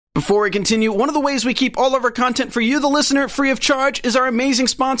Before we continue, one of the ways we keep all of our content for you, the listener, free of charge is our amazing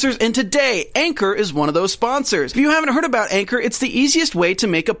sponsors, and today, Anchor is one of those sponsors. If you haven't heard about Anchor, it's the easiest way to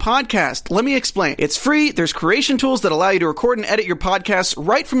make a podcast. Let me explain. It's free, there's creation tools that allow you to record and edit your podcasts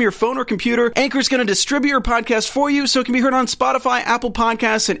right from your phone or computer. Anchor's going to distribute your podcast for you so it can be heard on Spotify, Apple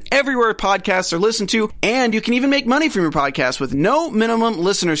Podcasts, and everywhere podcasts are listened to, and you can even make money from your podcast with no minimum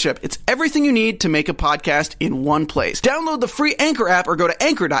listenership. It's everything you need to make a podcast in one place. Download the free Anchor app or go to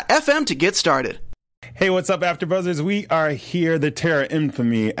anchor.fm to get started. Hey, what's up, AfterBuzzers? We are here, the Terror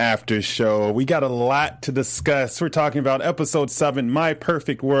Infamy After Show. We got a lot to discuss. We're talking about Episode 7, My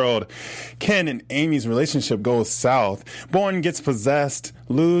Perfect World. Ken and Amy's relationship goes south. Bourne gets possessed.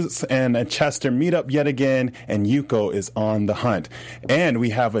 Luz and Chester meet up yet again, and Yuko is on the hunt. And we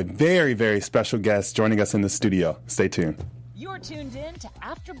have a very, very special guest joining us in the studio. Stay tuned. You're tuned in to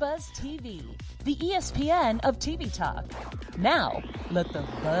AfterBuzz TV, the ESPN of TV talk. Now, let the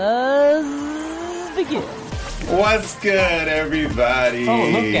buzz begin. What's good, everybody? Oh,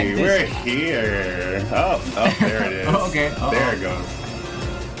 look at this. We're here. Oh, there it is. Okay. Uh-oh. There it goes.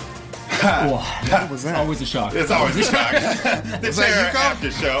 What was that? Always a shock. It's always a shock. The Terror After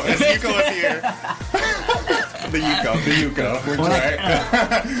Show. As Yuko is here. The Yuko. Right.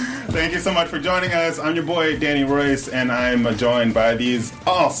 Thank you so much for joining us. I'm your boy, Danny Royce, and I'm joined by these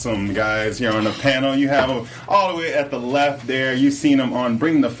awesome guys here on the panel. You have them all the way at the left there. You've seen him on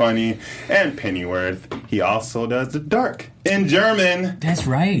Bring the Funny and Pennyworth. He also does the dark in German. That's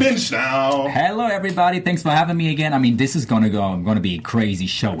right. Binge now. Hello, everybody. Thanks for having me again. I mean, this is going to be a crazy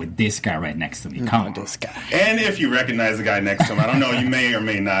show with this guy right next to me. Come on. This guy. And if you recognize the guy next to him, I don't know, you may or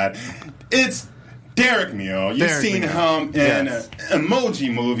may not. It's Derek Mio. You've seen him in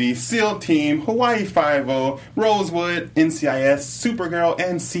Emoji Movie, SEAL Team, Hawaii Five-0, Rosewood, NCIS, Supergirl,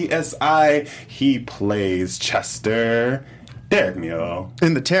 and CSI. He plays Chester. Derek Mio.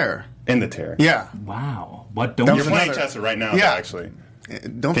 In the Terror. Yeah. Wow. What don't You're playing Chester right now, actually.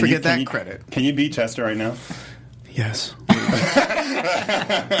 Don't forget that credit. Can you beat Chester right now? Yes.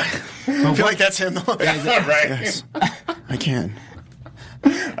 I feel like that's him, though. Right. Yes. I can.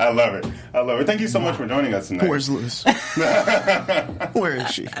 I love it. Thank you so much for joining us tonight. Where's Luz? Where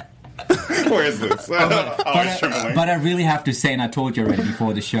is she? Where is Luz? Always trembling. But I really have to say, and I told you already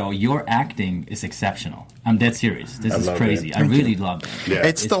before the show, your acting is exceptional. I'm dead serious. This is crazy. I really love it. Yeah.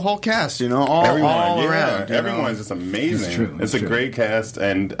 It's the whole cast, all around. Everyone's just amazing. It's true. It's a great cast,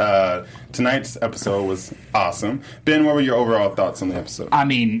 and tonight's episode was awesome. Ben, what were your overall thoughts on the episode? I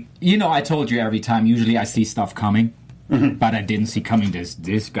mean, I told you every time, usually I see stuff coming. Mm-hmm. But I didn't see coming this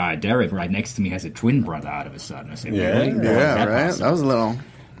guy, Derek, right next to me has a twin brother out of a sudden. I said, really? Yeah, right? Possible? That was a little...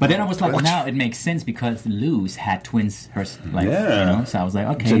 But then I was like, now it makes sense because Luz had twins so I was like,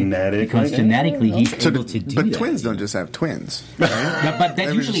 okay. Genetically. Because genetically he's able to do But that. twins don't just have twins, right? but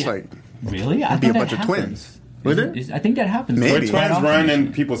that usually... Just like, really? I be a thought bunch that of happens. twins. Would it? I think that happens. Maybe. Twins run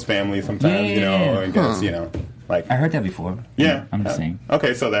in people's families sometimes, I guess, like... I heard that before. Yeah. I'm just saying.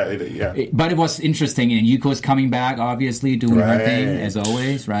 Okay, so that, But it was interesting, and Yuko's coming back, obviously, doing her thing, as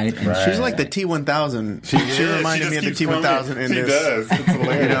always, right? And she's like the T-1000. She reminded me of the T-1000 in this. She does. It's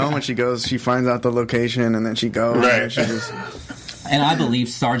hilarious. When she goes, she finds out the location, and then she goes. Right. And she just... And I believe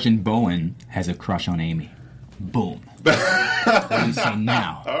Sergeant Bowen has a crush on Amy. Boom. What do you say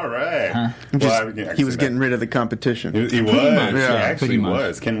now? All right. Huh? He was getting rid of the competition. He was. much, He yeah, actually pretty much.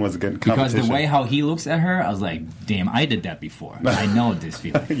 was. Ken was a good competition. Because the way how he looks at her, I was like, damn, I did that before. I know this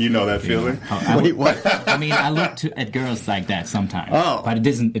feeling. You know that feeling? Wait, what? I mean, I look at girls like that sometimes. Oh. But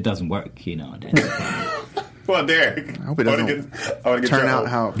it doesn't work, Well, Derek, I hope it doesn't turn out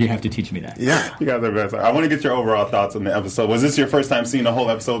how... You have to teach me that. Yeah. You got the best. I want to get your overall thoughts on the episode. Was this your first time seeing the whole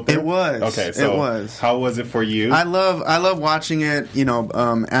episode? It was. Okay, so it was. How was it for you? I love watching it,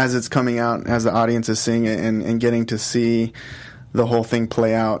 as it's coming out, as the audience is seeing it, and getting to see the whole thing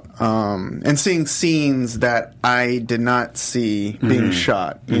play out, and seeing scenes that I did not see being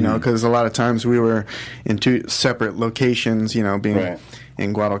shot, because a lot of times we were in two separate locations, being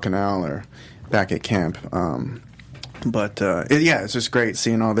in Guadalcanal or back at camp. It's just great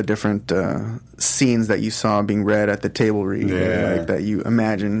seeing all the different scenes that you saw being read at the table read, that you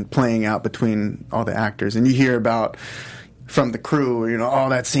imagine playing out between all the actors. And you hear about from the crew,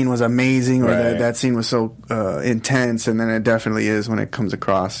 that scene was amazing, or that scene was so intense, and then it definitely is when it comes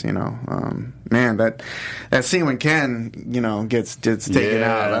across, man, that scene when Ken, gets taken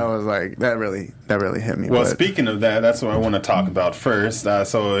out, that was like, that really hit me. Well, speaking of that, that's what I want to talk about first.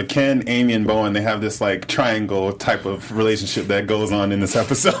 So Ken, Amy, and Bowen, they have this like triangle type of relationship that goes on in this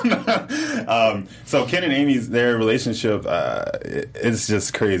episode. So Ken and Amy's, their relationship, it's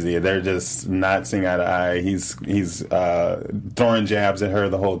just crazy. They're just not seeing eye to eye. He's throwing jabs at her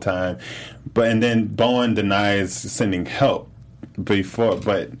the whole time. And then Bowen denies sending help but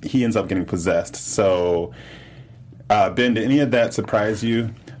he ends up getting possessed. So, Ben, did any of that surprise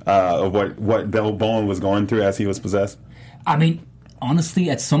you? Of what Bill Bowen was going through as he was possessed? I mean, honestly,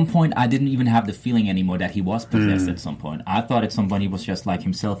 at some point, I didn't even have the feeling anymore that he was possessed at some point. I thought at some point he was just like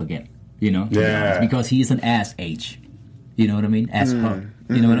himself again, Yeah. Because he's an ass H. You know what I mean? Ass fuck.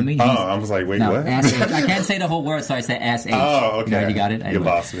 You know what I mean? I was like, wait, what? Ass H. I can't say the whole word, so I say ass H. Oh, okay. No, you got it? You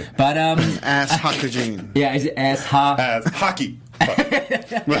lost me. But, Ass Hakajin. yeah, is it ass ha? As hockey.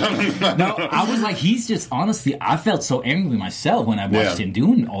 No, I was like, he's just, honestly, I felt so angry myself when I watched him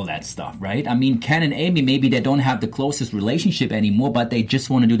doing all that stuff, right? I mean, Ken and Amy, maybe they don't have the closest relationship anymore, but they just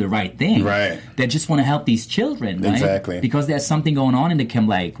want to do the right thing. Right. They just want to help these children, right? Exactly. Because there's something going on in the camp,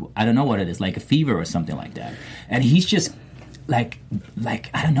 like, I don't know what it is, like a fever or something like that. And he's just, like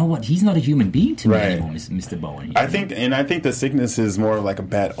I don't know what, he's not a human being to me anymore, Mr. Bowen. I think the sickness is more like a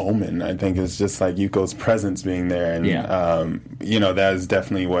bad omen. I think it's just like Yuko's presence being there, and that is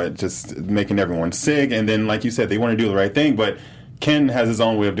definitely what just making everyone sick. And then, like you said, they want to do the right thing, but Ken has his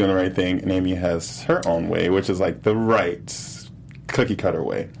own way of doing the right thing, and Amy has her own way, which is like the right cookie cutter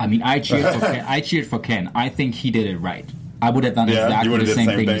way. I mean, I cheered for Ken. I think he did it right. I would have done exactly the same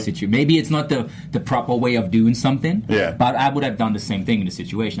thing in the situation. Maybe it's not the proper way of doing something, but I would have done the same thing in the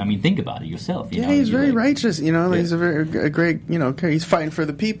situation. I mean, think about it yourself. You know? He's very righteous. He's a great, he's fighting for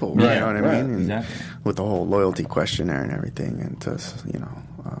the people. You know what I mean? And exactly. With the whole loyalty questionnaire and everything, and to,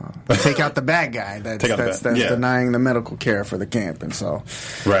 take out the bad guy that's denying the medical care for the camp. And so,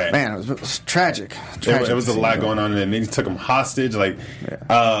 man, it was tragic. It was a lot going on, and they took him hostage. Like,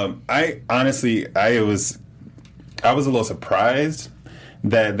 I was a little surprised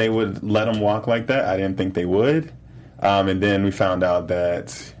that they would let him walk like that. I didn't think they would. And then we found out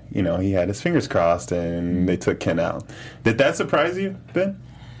that, he had his fingers crossed and they took Ken out. Did that surprise you, Ben?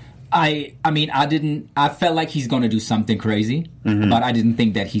 I mean, I felt like he's going to do something crazy, but I didn't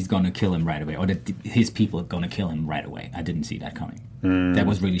think that he's going to kill him right away, or that his people are going to kill him right away. I didn't see that coming. That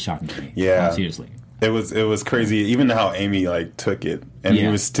was really shocking to me. Yeah. Seriously. It was crazy, even how Amy took it, and she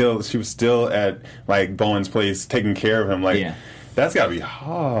was still at Bowen's place taking care of him. That's got to be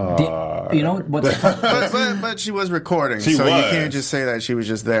hard. You know what's but she was recording, you can't just say that she was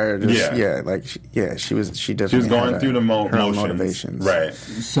just there. She was. She definitely she was going through the motivations, right?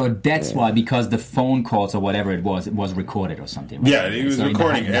 So that's why, because the phone calls or whatever it was recorded or something. Right? Yeah, he was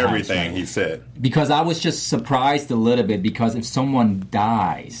recording everything he said. Because I was just surprised a little bit, because if someone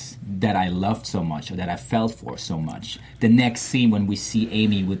dies that I loved so much or that I felt for so much, the next scene when we see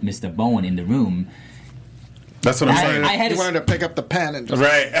Amy with Mr. Bowen in the room. That's what I'm saying. You wanted to pick up the pen and just...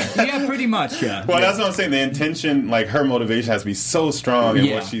 Right. Yeah, pretty much, yeah. Well, that's what I'm saying. The intention, her motivation has to be so strong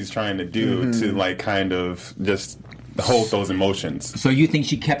in what she's trying to do to, kind of just hold those emotions. So you think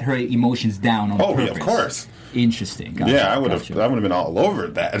she kept her emotions down on purpose? Oh, yeah, of course. Interesting. Gotcha, I would have been all over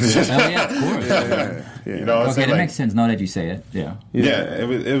that. Oh, yeah, of course. Okay, that makes sense now that you say it. Yeah. Yeah,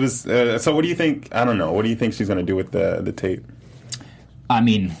 it was... so what do you think... I don't know. What do you think she's going to do with the tape? I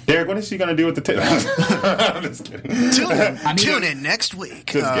mean... Derek, what is she going to do with the tape? I'm just kidding. Tune in next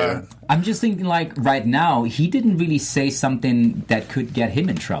week. I'm just thinking, right now, he didn't really say something that could get him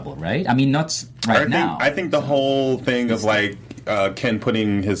in trouble, right? I mean, not now. I think the whole thing of, Ken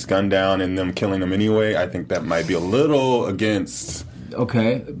putting his gun down and them killing him anyway, I think that might be a little against...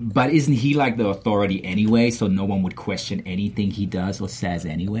 Okay, but isn't he the authority anyway, so no one would question anything he does or says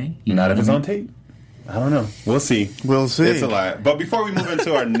anyway? Not if it's on tape. I don't know. We'll see. It's a lot. But before we move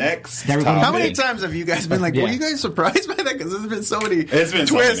into our next topic... How many times have you guys been were you guys surprised by that? Because there's been so many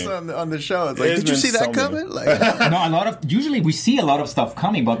twists on the show. It's did you see that coming? No, usually we see a lot of stuff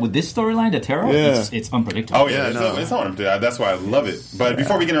coming, but with this storyline, the terror, it's unpredictable. Oh, yeah. It's on. That's why I love it. But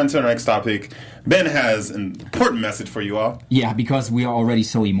before we get on to our next topic, Ben has an important message for you all. Yeah, because we are already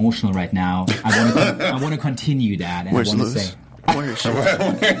so emotional right now. I want to continue that. And Where's I want to Luz? say...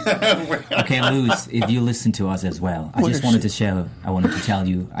 Okay, Luz, if you listen to us as well, I wanted to tell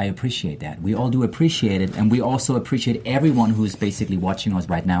you, I appreciate that. We all do appreciate it, and we also appreciate everyone who's basically watching us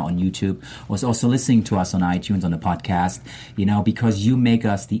right now on YouTube, or is also listening to us on iTunes, on the podcast, because you make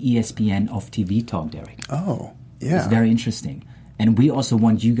us the ESPN of TV talk, Derek. Oh, yeah. It's very interesting. And we also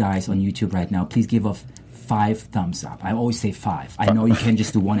want you guys on YouTube right now, please give us 5 thumbs up. I always say 5. I know you can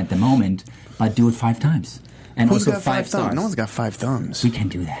just do 1 at the moment, but do it 5 times. And Who's also got 5 stars. No one's got 5 thumbs. We can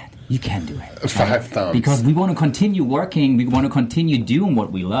do that. You can do it. 5 thumbs. Because we want to continue working. We want to continue doing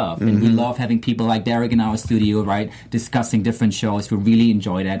what we love. And we love having people like Derek in our studio, right, discussing different shows. We really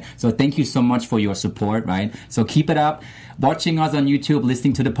enjoy that. So thank you so much for your support, right? So keep it up. Watching us on YouTube,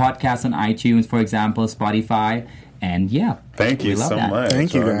 listening to the podcast on iTunes, for example, Spotify. And yeah, thank you so much.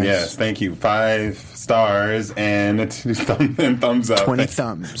 Thank you, guys. Yes, thank you. 5 stars and thumbs up. 20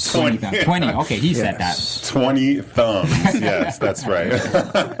 thumbs. 20. Okay, he said that. 20 thumbs. Yes, that's right.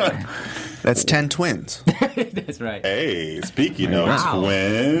 That's 10 twins. That's right. Hey, speaking of Wow.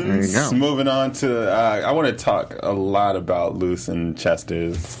 twins, There you go. moving on to, I want to talk a lot about Luce and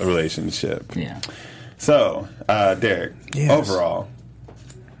Chester's relationship. Yeah. So, Derek, Yes. overall,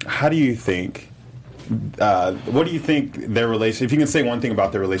 how do you think, what do you think their relationship, if you can say one thing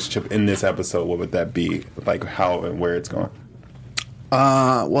about their relationship in this episode, what would that be? Like how and where it's going?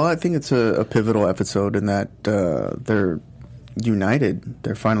 Well, I think it's a pivotal episode in that they're united.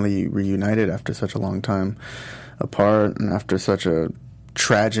 They're finally reunited after such a long time apart and after such a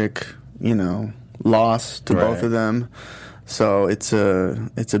tragic, loss to both of them. So it's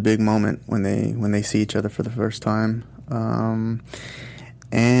a big moment when they see each other for the first time.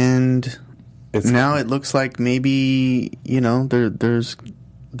 And now it looks like maybe,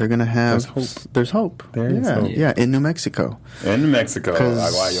 they're going to have... There's hope. There is hope. Yeah, in New Mexico. In Mexico,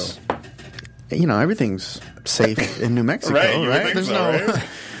 'Cause, Aguayo. Everything's safe in New Mexico, Right, you would right? think There's so, no... right?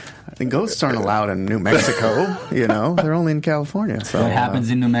 I think ghosts aren't allowed in New Mexico, They're only in California. So What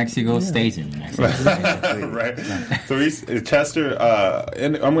happens in New Mexico stays in New Mexico. Right. So Chester,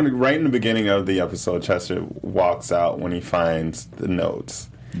 and I'm going to, right in the beginning of the episode, Chester walks out when he finds the notes.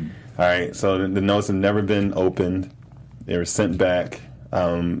 All right. So the notes have never been opened. They were sent back.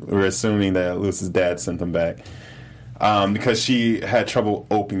 We're assuming that Luce's dad sent them back. Because she had trouble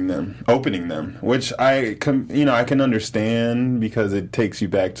opening them, which I can understand because it takes you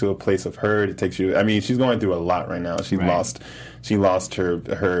back to a place of hurt. It takes you. I mean, she's going through a lot right now. She lost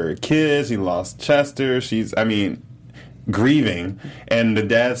her kids. She lost Chester. She's grieving, and the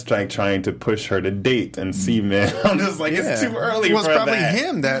dad's trying to push her to date and see men. I'm just like, it's too early. Well, for it's probably that.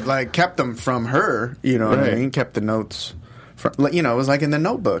 him that kept them from her. You know what I Right. mean? Kept the notes. It was like in the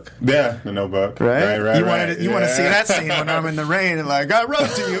Notebook. Yeah, the Notebook. Right? Right. You want to see Yeah. that scene when I'm in the rain and I wrote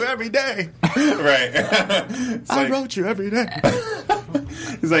to you every day. Right. I wrote you every day.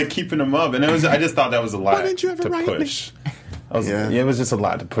 He's like keeping them up, and I just thought that was a lot Why didn't you ever to write me? push. It was just a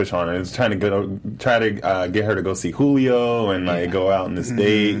lot to push on her. It was trying to get her to go see Julio and go out on this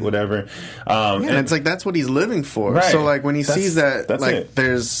date, whatever. And it's like that's what he's living for. Right. So when he sees that, it.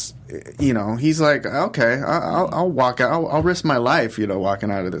 there's, he's like, okay, I'll walk out. I'll risk my life,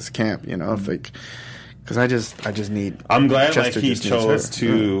 walking out of this camp. Because I just need. I'm glad Chester he just needs chose her.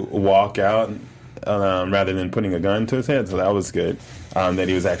 to walk out rather than putting a gun to his head. So that was good. That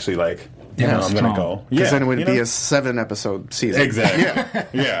he was actually like. Yeah, I'm gonna go. Because then it would be a 7-episode season. Exactly.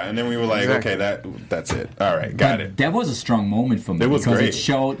 Yeah, and then we were like, Exactly. okay, that's it. All right, got it. That was a strong moment for me It was because great. it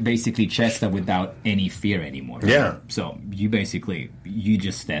showed basically Chester without any fear anymore. Yeah. So you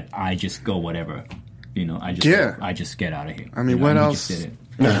just said, I just go whatever. I just get out of here. I mean, what you else? just did it.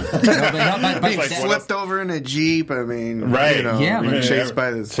 But Being like, what flipped over in a Jeep. I mean, Right. Yeah, being but- chased by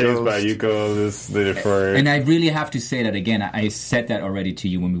this Chased by ghost. Yuko, for And I really have to say that again. I said that already to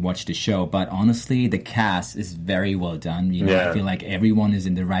you when we watched the show, but honestly, the cast is very well done. Yeah. I feel like everyone is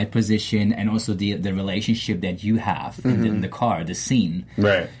in the right position, and also the relationship that you have in the car, the scene.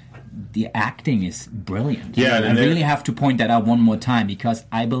 right. The acting is brilliant. Yeah, I and they- really have to point that out one more time because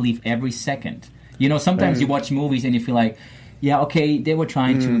I believe every second. Sometimes you watch movies and you feel like, yeah, okay, they were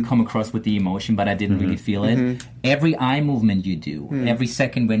trying to come across with the emotion, but I didn't really feel it. Every eye movement you do, every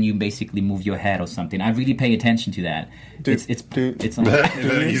second when you basically move your head or something, I really pay attention to that. It's He's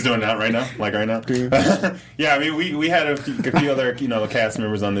doing that right now, like right now. Yeah, I mean, we had a few other cast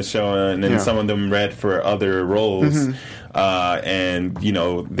members on this show, and then some of them read for other roles, and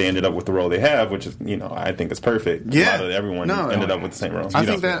they ended up with the role they have, which is I think is perfect. Yeah. A lot of everyone ended up with the same role.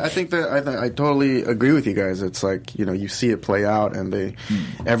 I totally agree with you guys. It's like you see it play out, and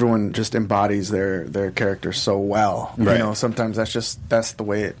everyone just embodies their character so well. Right. Sometimes that's the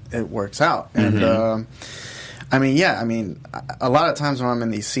way it works out. And a lot of times when I'm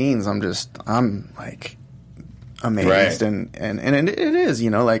in these scenes, I'm like amazed, Right. and it is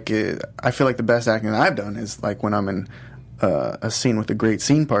I feel like the best acting that I've done is like when I'm in a scene with a great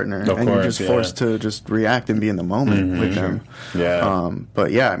scene partner, and you're course, just yeah. forced to just react and be in the moment with them. Yeah.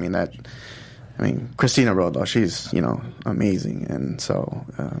 But yeah, Christina Rhodall, she's amazing, and so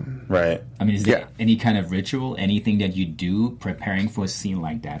Right. I mean, is there any kind of ritual, anything that you do preparing for a scene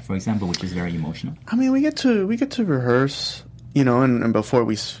like that, for example, which is very emotional? I mean, we get to rehearse, and before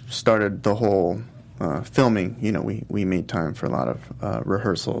we started the whole filming, we made time for a lot of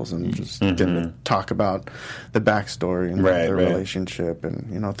rehearsals and just getting to talk about the backstory and Right, their right. relationship,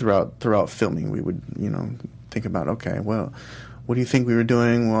 and throughout filming, we would think about, okay, well, what do you think we were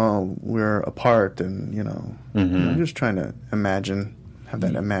doing while we're apart? And, I'm just trying to have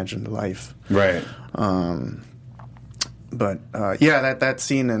that imagined life. Right. But that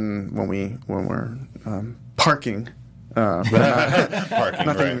scene when we're parking, nothing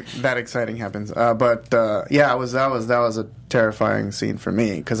right. that exciting happens. That was a terrifying scene for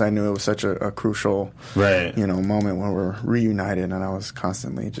me because I knew it was such a crucial, right. Moment when we're reunited, and I was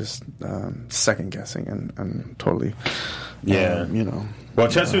constantly just second guessing and totally, Well,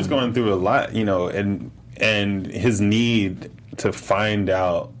 Chester's going through a lot, and his need to find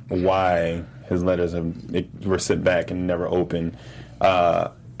out why his letters were sent back and never opened.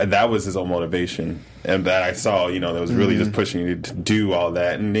 That was his own motivation, and that I saw, that was really just pushing you to do all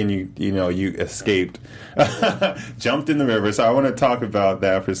that, and then you escaped, jumped in the river. So I want to talk about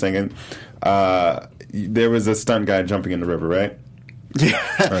that for a second. There was a stunt guy jumping in the river, right? Yeah.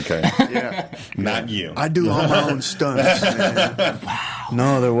 Okay. Yeah. Not you. I do all my own stunts, man. Wow.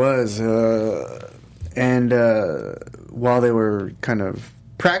 No, there was, and while they were kind of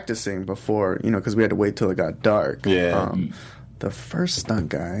practicing before, because we had to wait till it got dark. Yeah. The first stunt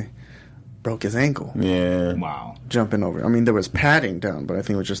guy broke his ankle. Yeah. Wow. Jumping over. I mean, there was padding down, but I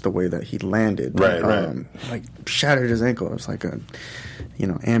think it was just the way that he landed. Right. Like, shattered his ankle. It was like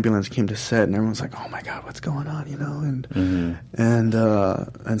ambulance came to set, and everyone's like, "Oh my God, what's going on?"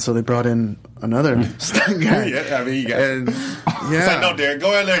 And so they brought in another stunt guy. Yeah, I mean, you got. It's like, no, Derek,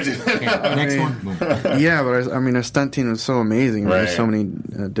 go ahead there. Next one. Yeah, but our stunt team was so amazing. Right. There's so many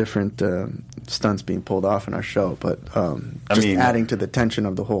different stunts being pulled off in our show, but adding to the tension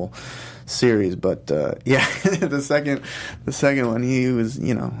of the whole series. But the second one, he was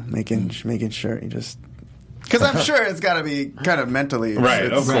making sure he just. Because I'm sure it's got to be kind of mentally.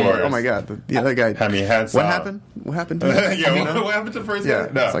 Right, of course. Oh, my God. The other guy. I mean, hats What off. happened? What happened to him? What happened to the first Yeah.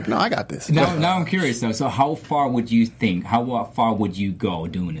 guy? No. It's like, no, I got this. Now I'm curious, though. So how far would you think? How far would you go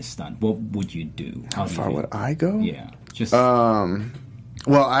doing a stunt? What would you do? How far would I go? Yeah. Just...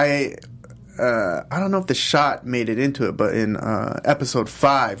 Well, I don't know if the shot made it into it, but in episode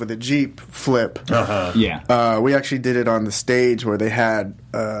 5 with the Jeep flip, we actually did it on the stage where they had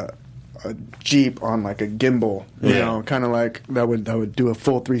a Jeep on like a gimbal, kind of like that would do a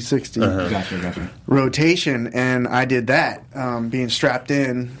full 360 Gotcha. rotation, and I did that, being strapped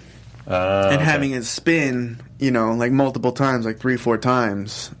in and having it spin, like multiple times, like 3-4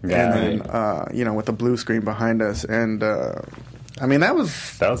 times, and then with the blue screen behind us, and I mean, that was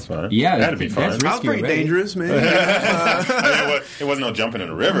fun. Yeah, that'd be fun. That was pretty dangerous, man. It wasn't no jumping in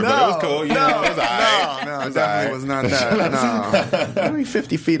the river, but it was cool. It was all right. No, it definitely was not that. No, only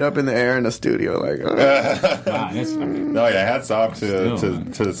 50 feet up in the air in the studio, like. Wow, that's hats off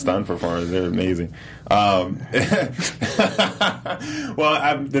to stunt performers. They're amazing. The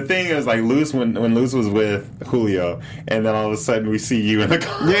thing is, like, Luz, when Luz was with Julio, and then all of a sudden we see you in the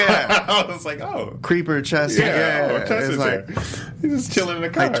car. Yeah, I was like, oh, Creeper Chester. Yeah, Chester's like, he's just chilling in the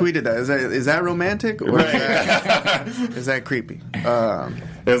car. I tweeted that. Is that romantic or is that creepy?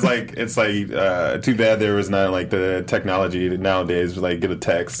 It's like too bad there was not like the technology nowadays. Like get a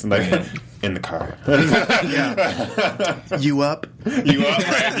text like in the car. You up? You up?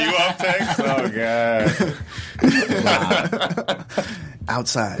 Right? You up? Text? Oh god.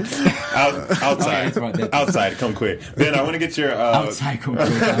 Outside. Outside. Come quick. Ben, I want to get your outside. Come quick.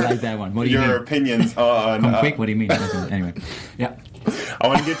 I like that one. What do you mean? Your opinions on come quick. What do you mean? Anyway, yeah. I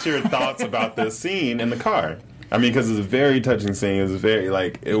want to get your thoughts about the scene in the car. I mean, because it's a very touching scene. It's very,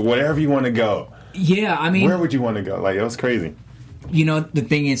 like, wherever you want to go. Yeah, I mean... Where would you want to go? Like, it was crazy. The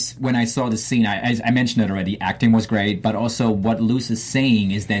thing is, when I saw the scene, I mentioned it already, acting was great, but also what Luz is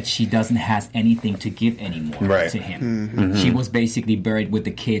saying is that she doesn't have anything to give anymore to him. Mm-hmm. She was basically buried with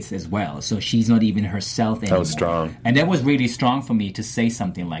the kids as well, so she's not even herself anymore. That was strong. And that was really strong for me to say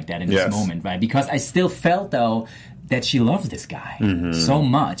something like that in this moment, right? Because I still felt, though, that she loves this guy so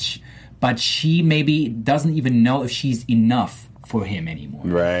much, but she maybe doesn't even know if she's enough for him anymore.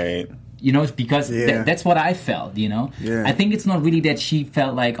 Right. Because that's what I felt, Yeah. I think it's not really that she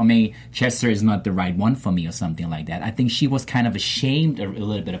felt like, Chester is not the right one for me or something like that. I think she was kind of ashamed a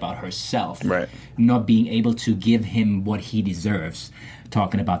little bit about herself. Right. Not being able to give him what he deserves,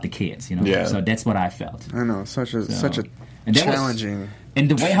 talking about the kids, Yeah. So that's what I felt. I know, such a challenging... And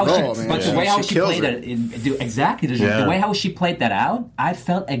the way how she played it. The way how she played that out, I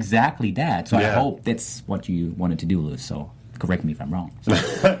felt exactly that. So I hope that's what you wanted to do, Luz. So correct me if I'm wrong. So,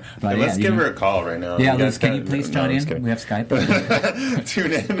 but let's give her a call right now. Yeah, Luz, can you please tune in? We have Skype.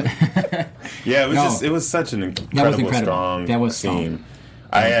 Tune in. Yeah, it was such an incredible. Strong scene.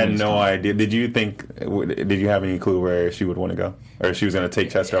 I had no idea. Did you have any clue where she would want to go, or she was going to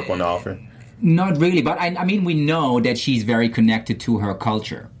take Chester up on the offer? Not really, but I mean, we know that she's very connected to her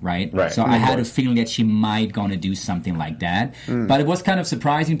culture, right? Right. So I had a feeling that she might gonna do something like that. But it was kind of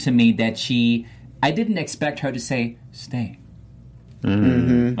surprising to me that I didn't expect her to say, stay. I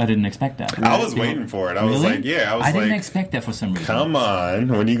didn't expect that. I was waiting for it. I was like, I didn't expect that for some reason. Come on,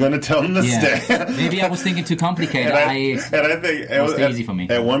 when are you going to tell him to stay? Maybe I was thinking too complicated. And I think it was easy for me.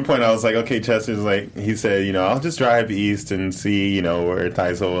 At one point, I was like, okay, Chester's like, he said, I'll just drive east and see, where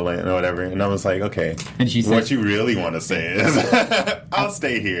Taiso will land or whatever. And I was like, okay. And she said, what you really want to say is, I'll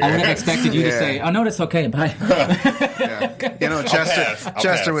stay here. I would have expected you to say, oh, no, that's okay, bye.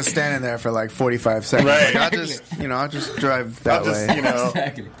 Chester was standing there for like 45 seconds. Right. Like, I'll just drive that way.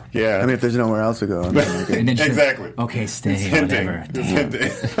 Exactly. Yeah. I mean, if there's nowhere else to go. And then she exactly. said, okay, stay, whatever.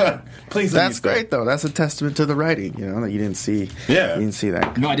 Please. That's great, though. That's a testament to the writing. That you didn't see. Yeah. You didn't see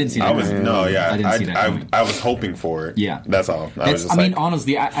that. No, I didn't see that. I didn't see that. I was hoping for it. Yeah. That's all.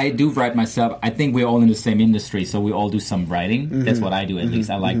 Honestly, I do write myself. I think we're all in the same industry, so we all do some writing. That's what I do, at least.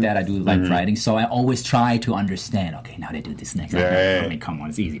 I like that. I do like writing. So I always try to understand, okay, now they do this next. I mean, come on,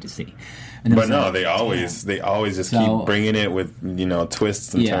 it's easy to see. But no, they always just keep bringing it with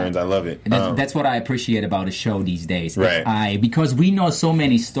twists and turns. I love it. And that's what I appreciate about a show these days. Right. Because we know so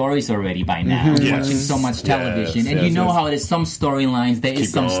many stories already by now, watching so much television, and how it is. Some storylines, there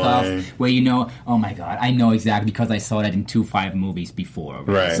is some stuff where oh my god, I know exactly because I saw that in 2-5 movies before.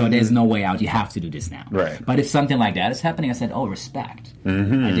 Right. So there's no way out. You have to do this now. Right. But if something like that is happening, I said, oh, respect. I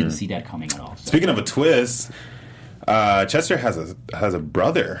didn't see that coming at all. So. Speaking of a twist, Chester has a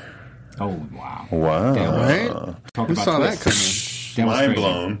brother. Oh, wow. Wow. Right? Who saw that coming? Mind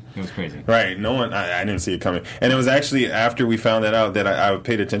blown. It was crazy. Right. No one, I didn't see it coming. And it was actually after we found that out that I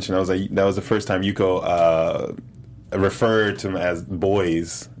paid attention. I was like, that was the first time Yuko referred to them as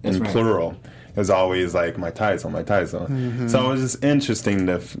boys in plural. It was always like, my Taiso. So it was just interesting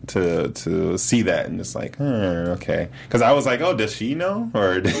to see that and just like, okay. Because I was like, oh, does she know?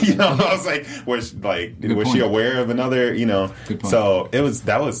 Or, I was like, was she aware of another, Good point. So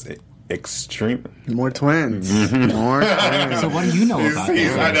that was extreme. More twins. More twins. So what do you know about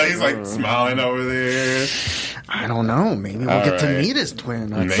this? I know, he's like smiling over there. I don't know. Maybe we'll get to meet his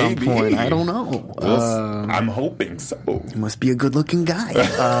twin at some point. I don't know. I'm hoping so. He must be a good-looking guy.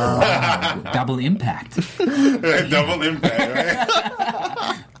 Double Impact. Double Impact, right?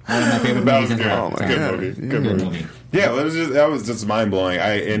 One of my favorite movies. Good movie. Yeah, that was just mind blowing.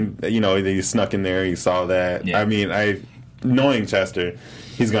 He snuck in there. He saw that. Yeah. I mean, knowing Chester,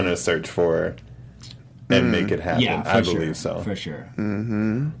 he's going to search for her and make it happen. Yeah, I believe so. For sure.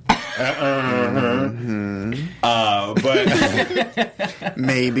 But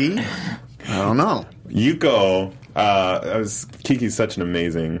maybe. I don't know. Yuko, Kiki's such an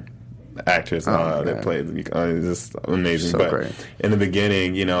amazing actress that plays. It's just amazing. So great. In the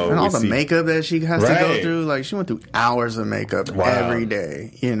beginning, and all the makeup that she has to go through, like she went through hours of makeup every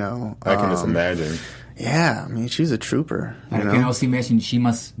day. I can just imagine. Yeah, I mean, she's a trooper. I can also imagine she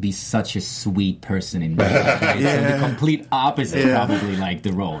must be such a sweet person in real life. Right? So the complete opposite, probably, like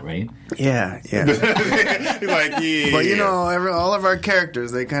the role, right? Yeah. But all of our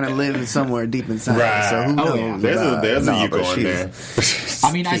characters, they kind of live somewhere deep inside. Right. So who knows? There's a Yuko in there.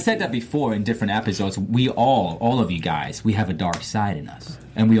 I mean, I said that before in different episodes. We all of you guys, we have a dark side in us.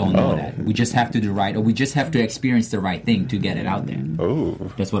 And we all know that. We just have to do right, or we just have to experience the right thing to get it out there. Oh,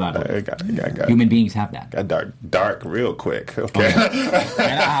 that's what I believe. Got Human beings have that. Got dark real quick. Okay.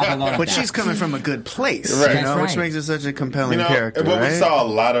 But she's coming from a good place, right. which makes her such a compelling character. But we saw a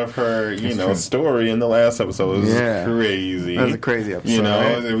lot of her, story in the last episode. It was crazy. That was a crazy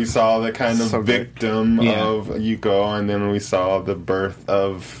episode. Right? We saw the kind of victim of Yuko, and then we saw the birth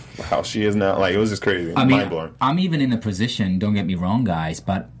of how she is now. Like, it was just crazy. Mind blowing. I'm even in a position, don't get me wrong, guys,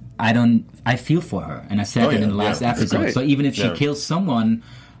 but I feel for her. And I said that in the last episode. So even if she kills someone,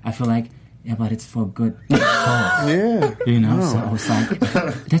 I feel like, but it's for good cause. Yeah. So I was like,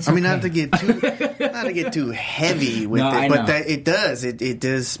 that's okay. I mean, not to get too heavy with it, but it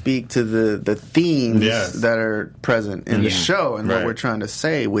does speak to the themes that are present in the show. And what we're trying to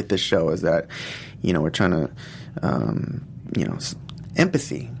say with the show is that, we're trying to,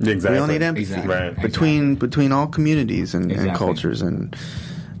 empathy. Exactly. We all need empathy between all communities and cultures and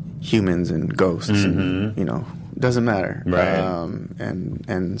humans and ghosts and doesn't matter. Right.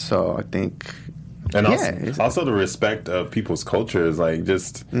 And so I think also the respect of people's cultures, like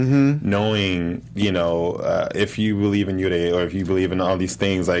just knowing, if you believe in Yurei or if you believe in all these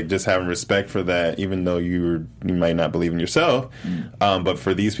things, like just having respect for that, even though you might not believe in yourself, but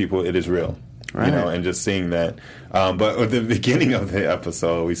for these people it is real. Right. And just seeing that. But at the beginning of the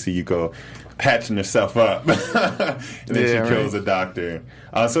episode, we see Yuko patching herself up, and then she kills a doctor.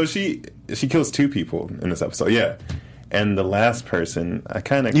 So she she kills 2 people in this episode. Yeah. And the last person, I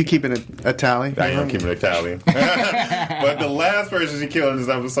kind of... You keeping a tally? I am keeping a tally. But the last person she killed in this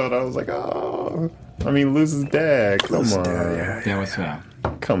episode, I was like, oh... I mean, Luz's dad. Come on. Dad, That was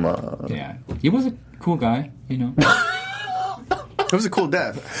Come on. yeah. He was a cool guy, you know. It was a cool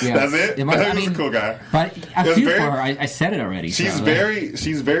death. Yeah. That's it? It was, He was a cool guy. But I It was feel very- for her. I said it already. She's so,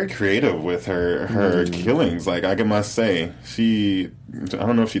 very creative with her killings. Like, I must say, I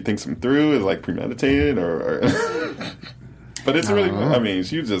don't know if she thinks them through, is like premeditated or but it's really, I mean,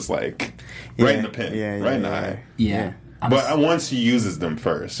 she was just like right in the pin, right in the eye. Yeah. But once she uses them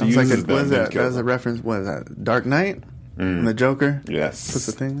first, she It's like uses them. what is to that? kill That's a them. reference. What is that? Dark Knight? The Joker? Yes. Puts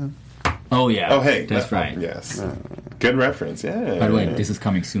the thing on? Oh, yeah. Oh, hey, That's right. Yes, good reference. Yeah. By the way, this is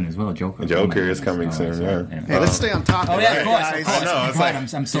coming soon as well, Joker. Joker Oh my is coming goodness. soon, sorry. yeah. Hey, let's stay on topic. Oh, yeah, of right, course, guys? of course. I know, it's God, like- I'm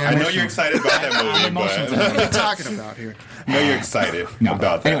so I know emotional. you're excited about that movie, I'm emotional. but What are you talking about here? I know you're excited No.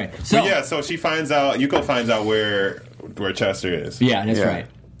 about that. Anyway, so- But yeah, so she finds out. Yuko finds out where Chester is. Yeah, that's Yeah. right.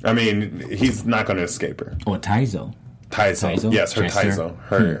 I mean, he's not going to escape her. Or Taizo. Taizo. Taizo? Yes, her Chester? Taizo.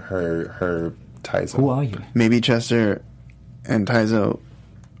 Her Taizo. Who are you? Maybe Chester and Taizo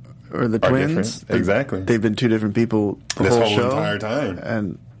are the Are twins. different. Exactly. They've been 2 different people the This whole whole show. entire time.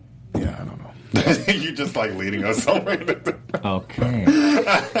 And yeah, I don't know. You're just like leading us somewhere. Okay.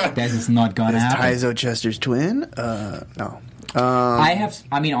 That is not gonna Is happen. Taizo Chester's twin? No.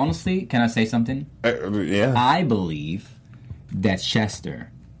 I mean, honestly, can I say something? Yeah. I believe that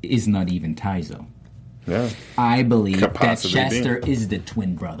Chester is not even Taizo. Yeah. I believe Could that possibly Chester be. is the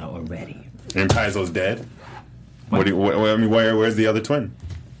twin brother already. And Taizo's dead? What do you, I mean, where's the other twin?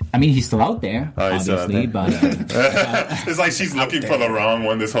 I mean, he's still out there, Oh, he's still out obviously, there. It's like she's looking for the wrong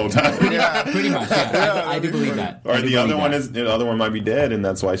one this whole time. pretty much, yeah. I do believe that. Or I do the other believe one that. the other one might be dead, and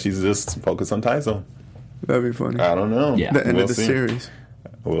that's why she's just focused on Taizo. That'd be funny. I don't know. Yeah. The end We'll of the see. series.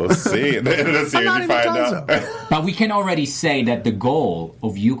 We'll see. At the end of the series, not you even find Taizo. out. But we can already say that the goal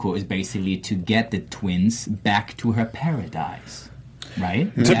of Yuko is basically to get the twins back to her paradise,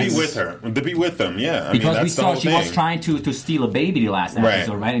 right? To be with her, to be with them, yeah. I Because mean, we that's the saw whole she thing. was trying to steal a baby the last Right.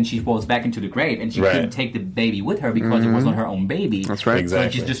 episode, right? And she falls back into the grave, and she Right. couldn't take the baby with her because it was not her own baby. That's right.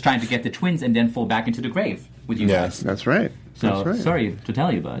 Exactly. So she's just trying to get the twins and then fall back into the grave with you Yes. guys. That's right. So That's right. sorry to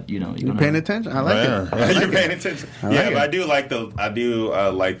tell you, but you're Paying attention? I like it. Yeah. You're paying attention. like Yeah, it. but I do like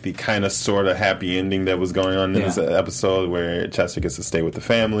the kind of sort of happy ending that was going on in this Yeah. episode where Chester gets to stay with the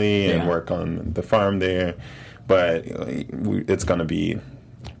family and Yeah. work on the farm there. But it's going to be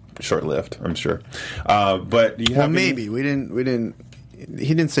short-lived, I'm sure. But do you Well, have any- maybe we didn't. He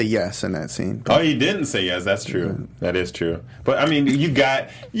didn't say yes in that scene. Oh, he didn't say yes. That's true. That is true. But I mean, you got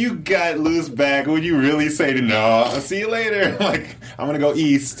Luz back. Would you really say to no? I'll see you later. Like, I'm gonna go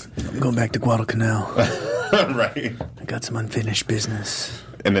east, I'm going back to Guadalcanal. right? I got some unfinished business.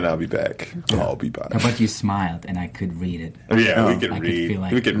 And then I'll be back. I'll be back. But you smiled, and I could read it. Yeah, we I could could read. feel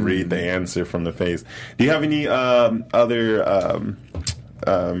like- we could read the answer from the face. Do you have any other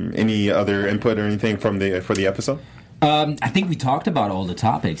input or anything for the episode? I think we talked about all the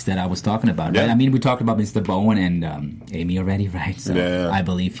topics that I was talking about, right? Yeah. I mean, we talked about Mr. Bowen and Amy already, right? So Yeah. I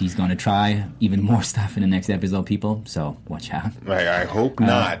believe he's going to try even more stuff in the next episode, people. So watch out. I hope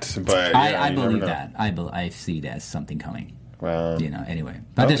not, but yeah, I you never believe know. that. I see there's something coming. Well, You know, anyway.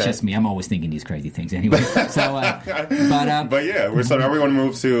 But that's Okay. just me. I'm always thinking these crazy things anyway. So, but yeah, so everyone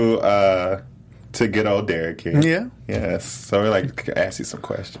moves to good old Derek here. Yeah. Yes. So we're like, ask you some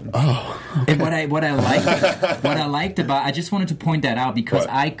questions. and what I liked about, I just wanted to point that out because What?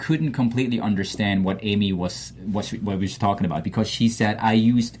 I couldn't completely understand what Amy was talking about, because she said, I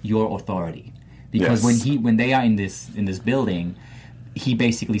used your authority. Because Yes. when they are in this building, he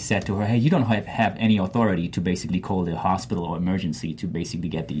basically said to her, hey, you don't have any authority to basically call the hospital or emergency to basically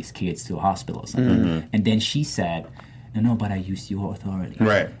get these kids to a hospital or something. Mm-hmm. And then she said, no, but I used your authority.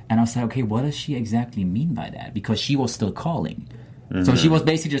 Right. And I was like, okay, what does she exactly mean by that? Because she was still calling. So she was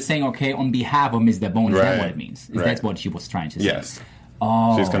basically just saying, okay, on behalf of Mr. Bone, is that Right. what it means? Is Right. that's what she was trying to say? Yes.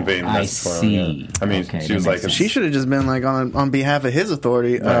 Oh, She's conveying I that for him, see. yeah. I mean, Okay, she that was makes like, sense. She should have just been like on behalf of his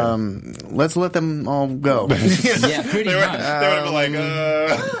authority. Right. Let's let them all go. yeah, pretty They would much. have been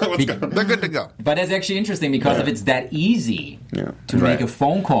like, what's going on? They're good to go. But that's actually interesting because if it's that easy to Right. make a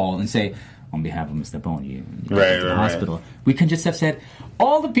phone call and say, on behalf of Mr. Bone, you go Right, to the right, hospital, we can just have said,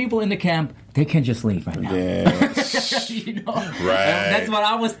 all the people in the camp, they can just leave right now. Yeah. You know? Right. And that's what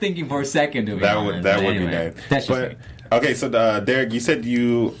I was thinking for a second. To be That honest. would But be anyway, nice. That's just But me. okay, so Derek, you said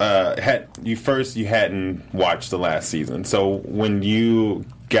you hadn't watched the last season. So when you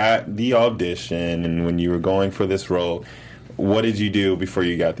got the audition and when you were going for this role, what did you do before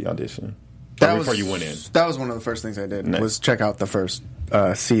you got the audition? before you went in? That was one of the first things I did, Nice. was check out the first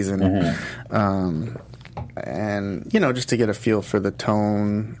season. And, just to get a feel for the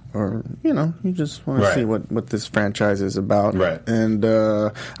tone, or, you just want to see what this franchise is about. Right. And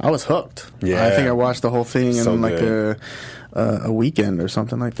I was hooked. Yeah. I think I watched the whole thing So in like good. a weekend or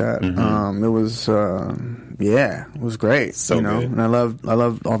something like that. It was, it was great. So good. And I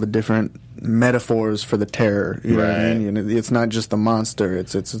love all the different metaphors for the terror. You know what I mean? And it's not just the monster.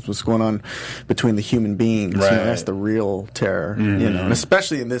 It's what's going on between the human beings. Right. That's the real terror. And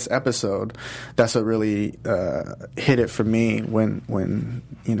especially in this episode, that's what really hit it for me when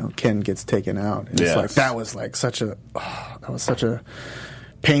Ken gets taken out. And it's like that was such a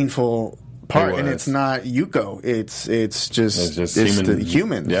painful part, and it's not Yuko. It's just the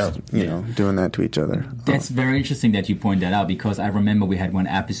humans, doing that to each other. That's very interesting that you point that out, because I remember we had one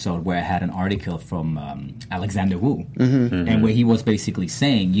episode where I had an article from Alexander Wu, and where he was basically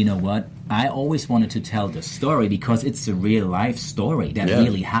saying, you know what, I always wanted to tell the story because it's a real life story that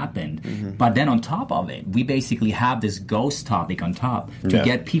really happened. But then on top of it, we basically have this ghost topic on top to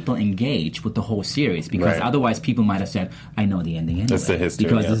get people engaged with the whole series, because otherwise people might have said, I know the ending anyway. It's the history.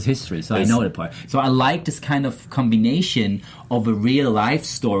 Because it's history, so I know the part. So I like this kind of combination of a real life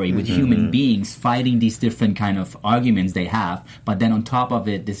story with human beings fighting these different kind of arguments they have, but then on top of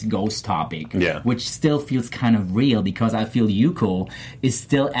it, this ghost topic, which still feels kind of real, because I feel Yuko is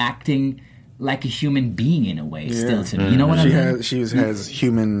still acting like a human being in a way, still to me. You know what I mean? She has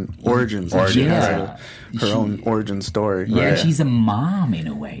human origins. She has her own origin story. Yeah, and she's a mom in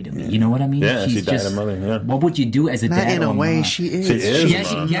a way to me. You know what I mean? Yeah, she's she died a mother. Yeah. What would you do as a Not dad? in a or way, mom? she is. She is.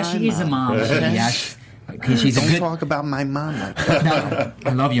 She is a mom. She's Don't a good. talk about my mom like that.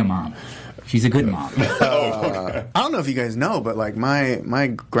 No, I love your mom. She's a good mom. I don't know if you guys know, but my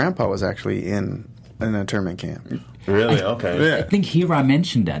grandpa was actually in an internment camp. Really? Okay. I think Hira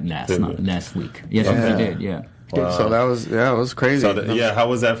mentioned that last week. Yes, he did. Yeah. Wow. So that was it was crazy. So how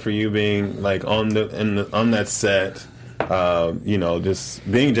was that for you, being like on that set?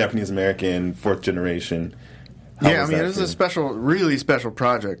 Just being Japanese American, fourth generation. It was a really special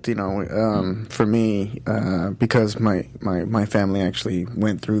project, for me, because my family actually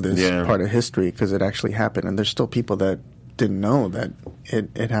went through this part of history, because it actually happened, and there's still people that didn't know that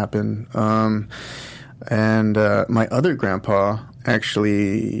it happened. And my other grandpa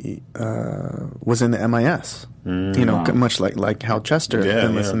actually was in the MIS. Much like Hal Chester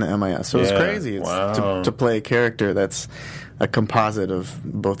was in the MIS. So it's crazy. It's to play a character that's a composite of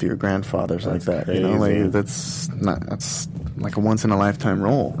both of your grandfathers like that. Crazy. That's like a once in a lifetime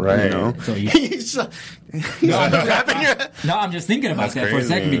role, right? So No, I'm just thinking about that for a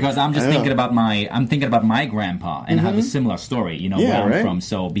second, because I'm just thinking about my grandpa, and have a similar story, where I'm from.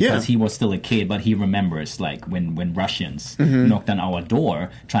 So because he was still a kid, but he remembers like when Russians knocked on our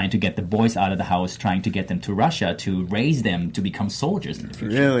door, trying to get the boys out of the house, trying to get them to Russia to raise them to become soldiers in the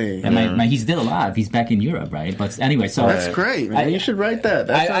future. Really? And he's still alive. He's back in Europe, right? But anyway, so that's great, man. You should write that.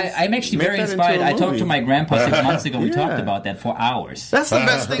 I'm actually very inspired. I talked to my grandpa 6 months ago. We talked about that for hours. That's the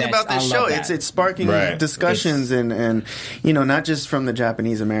best thing about this show. It's sparking discussions and not just from the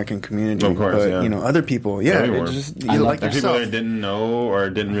Japanese American community, of course, but other people. Yeah, like yourself. People that didn't know or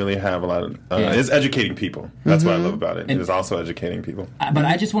didn't really have a lot of. It's educating people. That's what I love about it. It's also educating people. But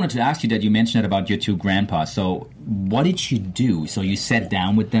I just wanted to ask you that you mentioned about your two grandpas. So what did you do? So you sat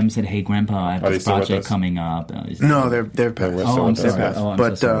down with them, said, "Hey, Grandpa, I have this project coming up." No, they're passed. I'm sorry.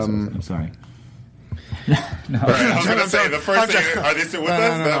 But I'm sorry. No. I was going to say, the first thing, are they still with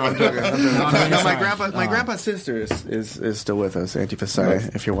us? No, my grandpa's sister is still with us, Auntie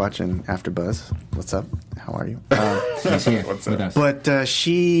Fasai. If you're watching AfterBuzz, what's up? How are you? She's here with us. But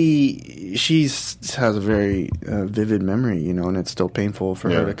she has a very vivid memory, and it's still painful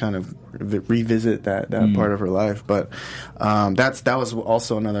for her to kind of revisit that part of her life. But that was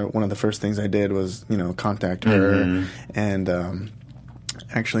also one of the first things I did was contact her and.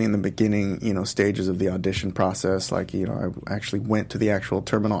 Actually, in the beginning, stages of the audition process, I actually went to the actual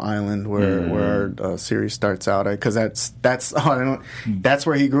Terminal Island where our series starts out, because that's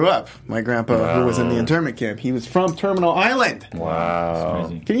where he grew up. My grandpa, who was in the internment camp, he was from Terminal Island. Wow!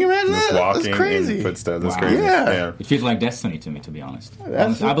 Can you imagine that? Walking That's crazy. in footsteps. That's crazy. Yeah. It feels like destiny to me, to be honest.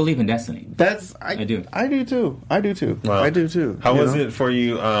 I believe in destiny. I do. I do too. Wow. I do too. How was it for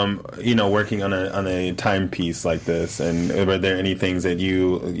you? Working on a timepiece like this, and were there any things that you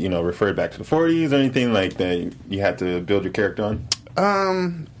referred back to the 40s or anything like that you had to build your character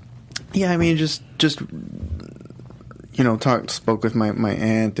on? Yeah, I mean, just spoke with my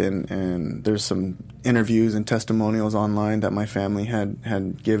aunt, and there's some interviews and testimonials online that my family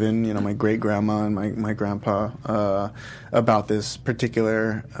had given, my great grandma and my grandpa, about this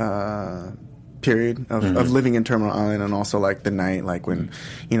particular period of living in Terminal Island, and also like the night, like when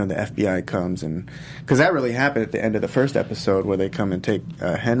the FBI comes, and because that really happened at the end of the first episode where they come and take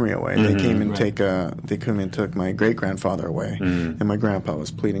Henry away. They came and took my great grandfather away, and my grandpa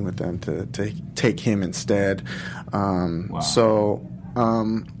was pleading with them to take him instead. Wow. So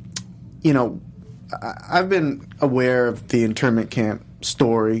I've been aware of the internment camp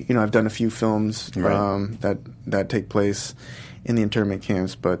story. I've done a few films that take place in the internment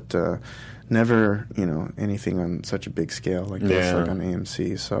camps, but never, anything on such a big scale like this, like on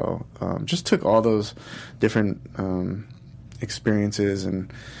AMC. So just took all those different experiences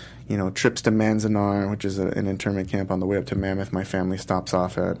and, trips to Manzanar, which is an internment camp on the way up to Mammoth. My family stops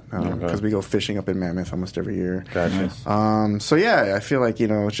off at because we go fishing up in Mammoth almost every year. Gotcha. So yeah, I feel like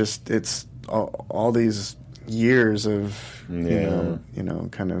it's all these years of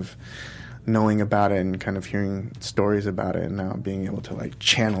kind of knowing about it and kind of hearing stories about it, and now being able to like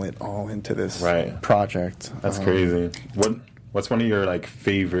channel it all into this project. That's crazy. What's one of your like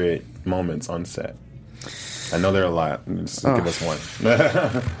favorite moments on set? I know there are a lot. Just give us one.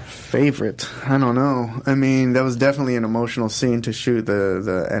 Favorite? I don't know. I mean, that was definitely an emotional scene to shoot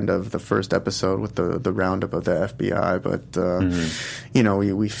the end of the first episode with the roundup of the FBI. But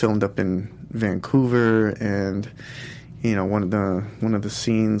we filmed up in Vancouver, and one of the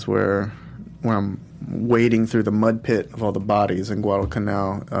scenes where I'm wading through the mud pit of all the bodies in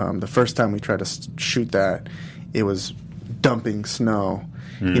Guadalcanal. The first time we tried to shoot that, it was dumping snow.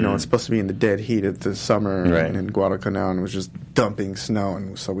 It's supposed to be in the dead heat of the summer in Guadalcanal, and it was just dumping snow,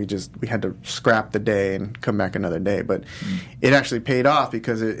 and so we had to scrap the day and come back another day. But it actually paid off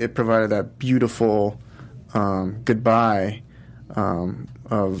because it provided that beautiful goodbye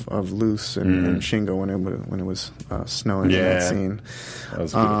of Luz and Shingo when it was snowing in that scene. That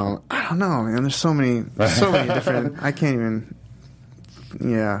was beautiful. I don't know, man. There's so many different. I can't even.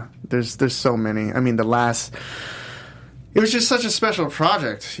 Yeah, there's so many. I mean, it was just such a special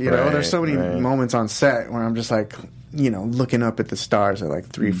project, There's so many moments on set where I'm just like, looking up at the stars at like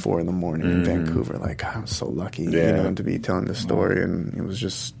 3-4 in the morning in Vancouver. Like, I'm so lucky, to be telling this story, and it was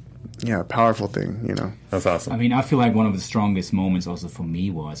just. Yeah, a powerful thing, That's awesome. I mean, I feel like one of the strongest moments also for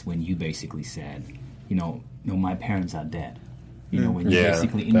me was when you basically said, my parents are dead. When you're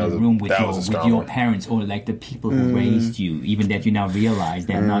basically in the room with your parents or like the people who raised you, even that you now realize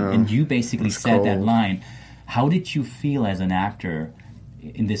they're not, and you basically said that line. How did you feel as an actor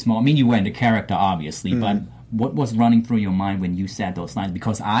in this moment? I mean, you were in the character, obviously, but what was running through your mind when you said those lines?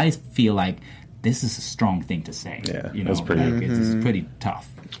 Because I feel like this is a strong thing to say. Yeah, that's pretty. It's pretty tough.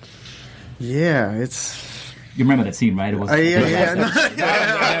 Yeah, You remember that scene, right? It was. So you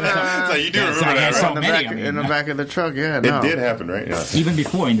do remember that, in the back of the truck. Yeah, it did happen, right? Yeah. Even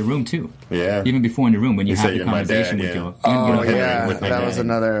before in the room too. Yeah. Even before in the room when you had the conversation with your. That was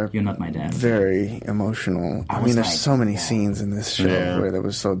another. You're not my dad. Very emotional. I mean, there's so many scenes in this show where that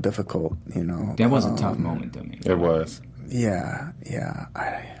was so difficult. That was a tough moment to me. It was. Yeah.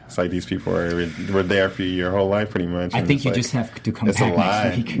 It's like these people were there for you your whole life, pretty much. I think you just have to come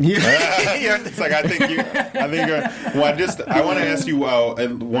back next week. It's like I want to ask you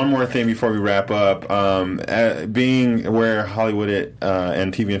one more thing before we wrap up. Being where Hollywood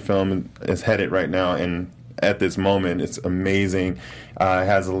and TV and film is headed right now, and at this moment, it's amazing.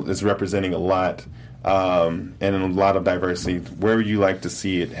 It's representing a lot and a lot of diversity. Where would you like to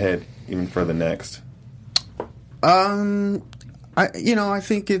see it head even further next? I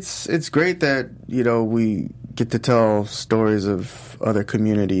think it's great that we get to tell stories of other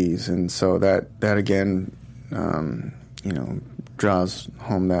communities, and so that again, draws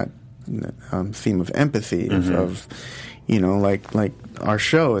home that theme of empathy of like our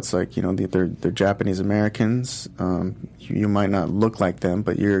show. It's like they're Japanese Americans. You might not look like them,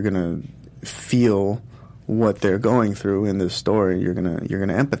 but you're gonna feel what they're going through in this story. You're gonna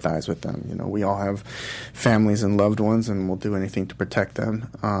empathize with them. We all have families and loved ones, and we'll do anything to protect them.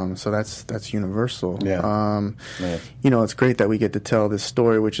 So that's universal. Yeah. It's great that we get to tell this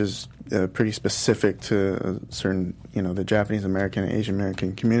story, which is pretty specific to a certain the Japanese American and Asian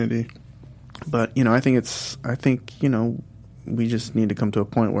American community. But I think we just need to come to a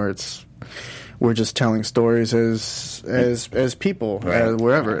point where we're just telling stories as people,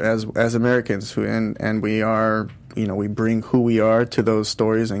 wherever, as Americans, and we are, we bring who we are to those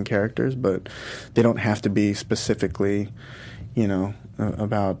stories and characters, but they don't have to be specifically,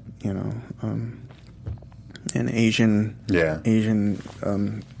 about an Asian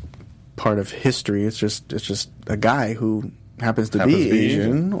part of history. It's just a guy who happens to be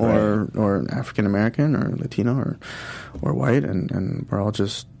Asian or African American or Latino or white, and we're all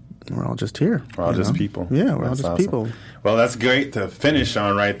just we're all just here. We're all just people. Yeah, we're all That's just awesome. people. Well, that's great to finish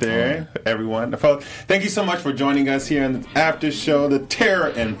on right there, everyone. Folks, thank you so much for joining us here in the after show, The Terror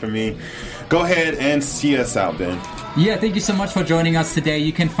Infamy. Go ahead and see us out, Ben. Yeah, thank you so much for joining us today.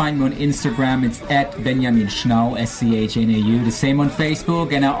 You can find me on Instagram. It's at Benjamin Schnau, SCHNAU. The same on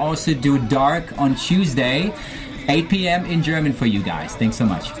Facebook. And I also do Dark on Tuesday, 8 p.m. in German for you guys. Thanks so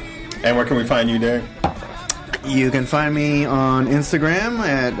much. And where can we find you, Derek? You can find me on Instagram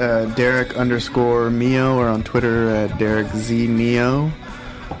at Derek_Mio or on Twitter at DerekZMio.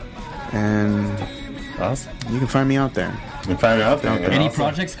 And Awesome. you can find me out there. You can find me out there. Any Awesome.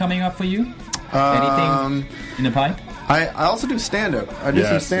 projects coming up for you? Anything in the pipe? I also do stand-up. I do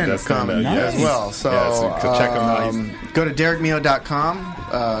some stand-up comedy Nice. as well. So, check them out. go to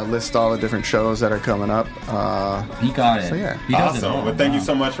DerekMio.com, list all the different shows that are coming up. He got it. So, yeah. He does it Awesome. all. Well, thank you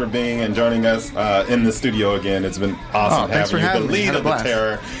so much for being and joining us in the studio again. It's been awesome thanks for having you, having the me. lead Had a of The blast.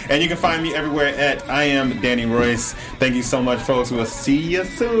 Terror. And you can find me everywhere at I am Danny Royce. Thank you so much, folks. We'll see you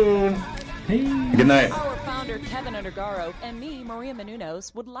soon. Hey. Good night. Our founder Kevin Undergaro and me, Maria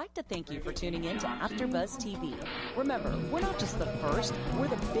Menounos, would like to thank you for tuning in to AfterBuzz TV. Remember, we're not just the first, we're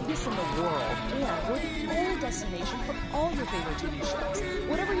the biggest in the world, and we're the only destination for all your favorite TV shows.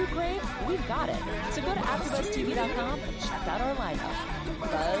 Whatever you crave, we've got it. So go to AfterBuzzTV.com and check out our lineup.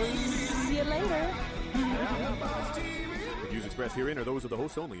 Buzz you later. The views expressed herein are those of the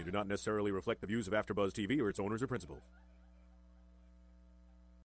hosts only and do not necessarily reflect the views of AfterBuzz TV or its owners or principals.